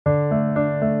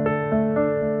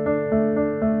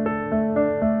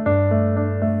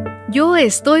Yo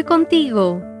estoy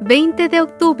contigo, 20 de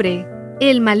octubre.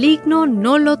 El maligno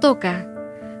no lo toca.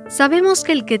 Sabemos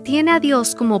que el que tiene a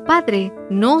Dios como Padre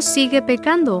no sigue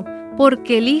pecando,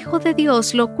 porque el Hijo de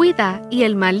Dios lo cuida y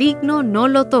el maligno no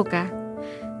lo toca.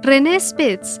 René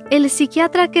Spitz, el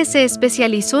psiquiatra que se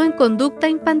especializó en conducta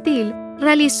infantil,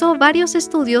 realizó varios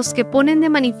estudios que ponen de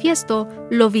manifiesto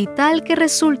lo vital que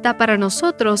resulta para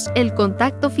nosotros el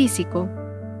contacto físico.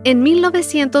 En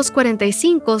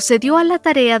 1945 se dio a la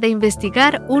tarea de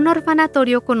investigar un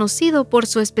orfanatorio conocido por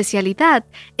su especialidad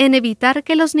en evitar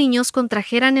que los niños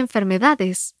contrajeran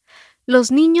enfermedades.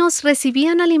 Los niños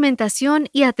recibían alimentación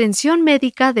y atención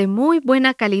médica de muy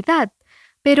buena calidad,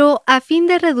 pero a fin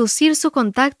de reducir su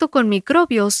contacto con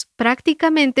microbios,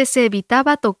 prácticamente se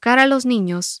evitaba tocar a los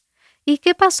niños. ¿Y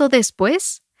qué pasó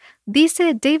después?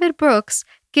 Dice David Brooks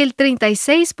que el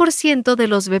 36% de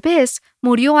los bebés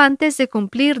murió antes de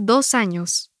cumplir 2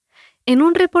 años. En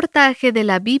un reportaje de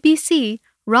la BBC,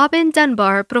 Robin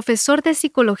Dunbar, profesor de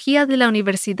psicología de la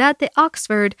Universidad de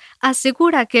Oxford,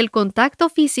 asegura que el contacto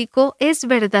físico es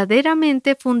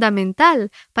verdaderamente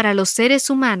fundamental para los seres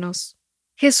humanos.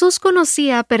 Jesús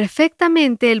conocía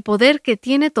perfectamente el poder que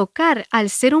tiene tocar al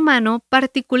ser humano,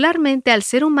 particularmente al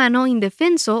ser humano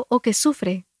indefenso o que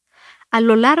sufre. A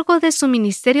lo largo de su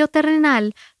ministerio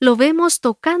terrenal, lo vemos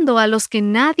tocando a los que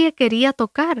nadie quería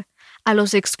tocar, a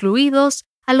los excluidos,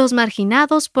 a los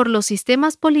marginados por los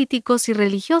sistemas políticos y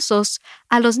religiosos,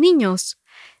 a los niños.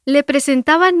 Le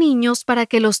presentaban niños para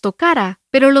que los tocara,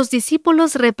 pero los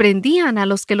discípulos reprendían a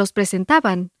los que los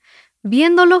presentaban.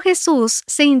 Viéndolo Jesús,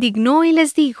 se indignó y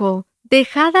les dijo: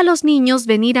 «Dejad a los niños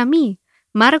venir a mí».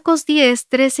 Marcos 10,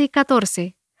 13 y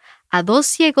 14. A 2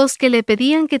 ciegos que le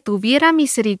pedían que tuviera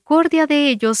misericordia de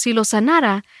ellos y los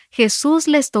sanara, Jesús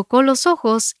les tocó los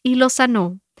ojos y los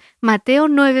sanó. Mateo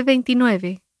 9,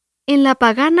 29. En la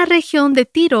pagana región de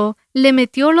Tiro, le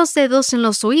metió los dedos en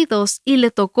los oídos y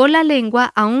le tocó la lengua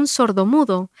a un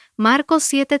sordomudo. Marcos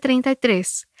 7,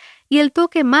 33. Y el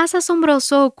toque más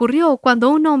asombroso ocurrió cuando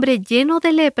un hombre lleno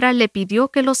de lepra le pidió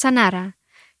que lo sanara.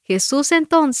 Jesús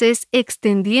entonces,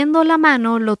 extendiendo la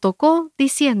mano, lo tocó,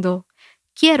 diciendo: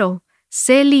 «Quiero,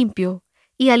 sé limpio».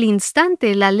 Y al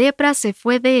instante la lepra se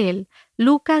fue de él.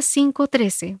 Lucas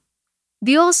 5:13.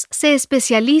 Dios se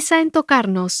especializa en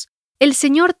tocarnos. El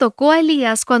Señor tocó a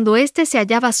Elías cuando éste se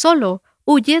hallaba solo,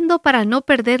 huyendo para no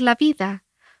perder la vida.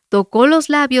 Tocó los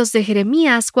labios de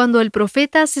Jeremías cuando el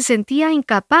profeta se sentía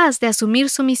incapaz de asumir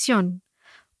su misión.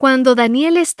 Cuando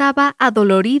Daniel estaba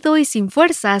adolorido y sin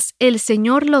fuerzas, el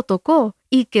Señor lo tocó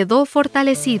y quedó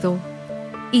fortalecido.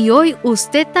 Y hoy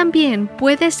usted también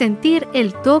puede sentir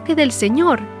el toque del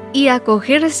Señor y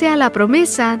acogerse a la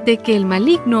promesa de que el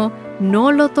maligno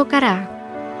no lo tocará.